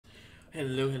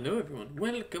Hello everyone.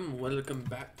 Welcome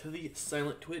back to the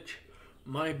Silent Twitch.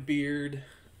 My beard,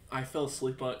 I fell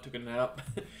asleep on it, took a nap,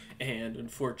 and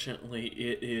unfortunately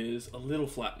it is a little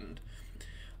flattened.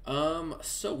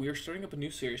 So we are starting up a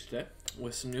new series today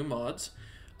with some new mods.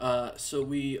 So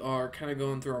we are kind of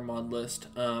going through our mod list.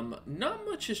 Not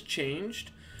much has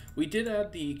changed. We did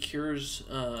add the Cures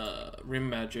Rim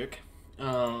Magic.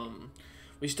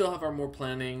 We still have our more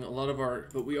planning,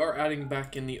 but we are adding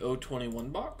back in the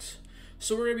O21 box.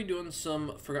 So we're going to be doing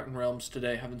some Forgotten Realms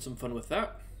today, having some fun with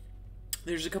that.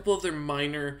 There's a couple of other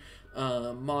minor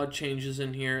mod changes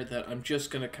in here that I'm just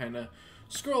going to kind of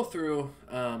scroll through,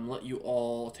 let you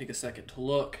all take a second to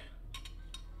look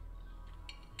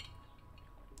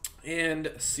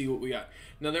and see what we got.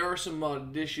 Now there are some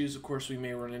modded issues, of course we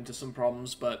may run into some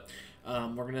problems, but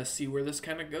we're going to see where this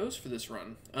kind of goes for this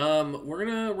run. We're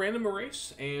going to random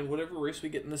erase, and whatever race we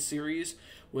get in this series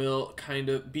will kind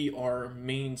of be our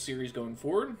main series going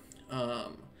forward. I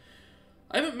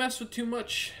haven't messed with too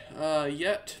much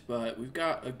yet, but we've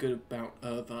got a good amount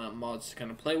of mods to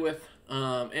kind of play with.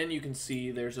 And you can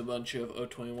see there's a bunch of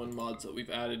O21 mods that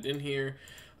we've added in here.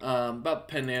 About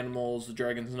the pen animals, the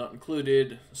dragon's not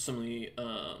included, some of the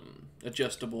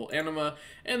adjustable anima,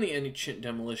 and the ancient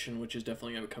demolition, which is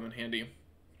definitely going to come in handy.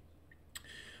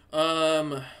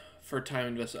 For time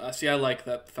investment. See, I like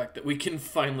that, the fact that we can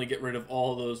finally get rid of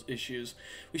all those issues.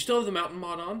 We still have the mountain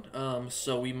mod on,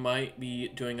 so we might be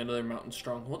doing another mountain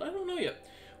stronghold. I don't know yet.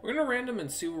 We're going to random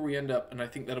and see where we end up, and I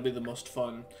think that'll be the most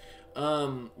fun.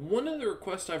 One of the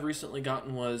requests I've recently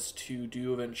gotten was to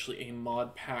do eventually a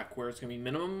mod pack where it's going to be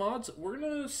minimum mods. We're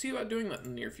going to see about doing that in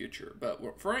the near future, but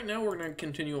for right now, we're going to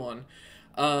continue on.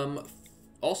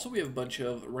 Also, we have a bunch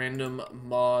of random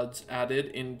mods added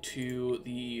into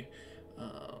the,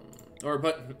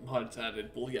 mods added.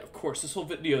 Well, yeah, of course, this whole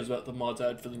video is about the mods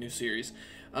added for the new series.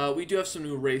 We do have some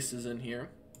new races in here,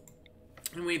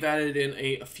 and we've added in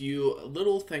a few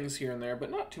little things here and there, but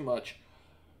not too much.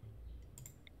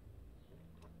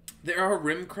 There are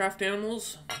Rimcraft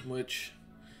animals, which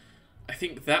I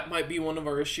think that might be one of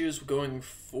our issues going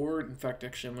forward. In fact,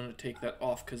 actually, I'm going to take that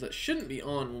off because that shouldn't be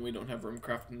on when we don't have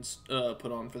Rimcraft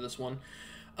put on for this one.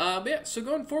 But yeah, so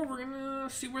going forward, we're going to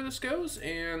see where this goes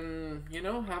and, you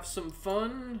know, have some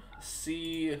fun,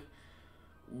 see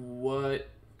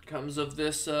what comes of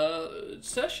this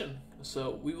session.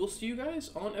 So we will see you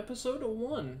guys on episode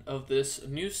 1 of this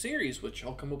new series, which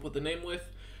I'll come up with a name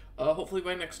with hopefully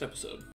by next episode.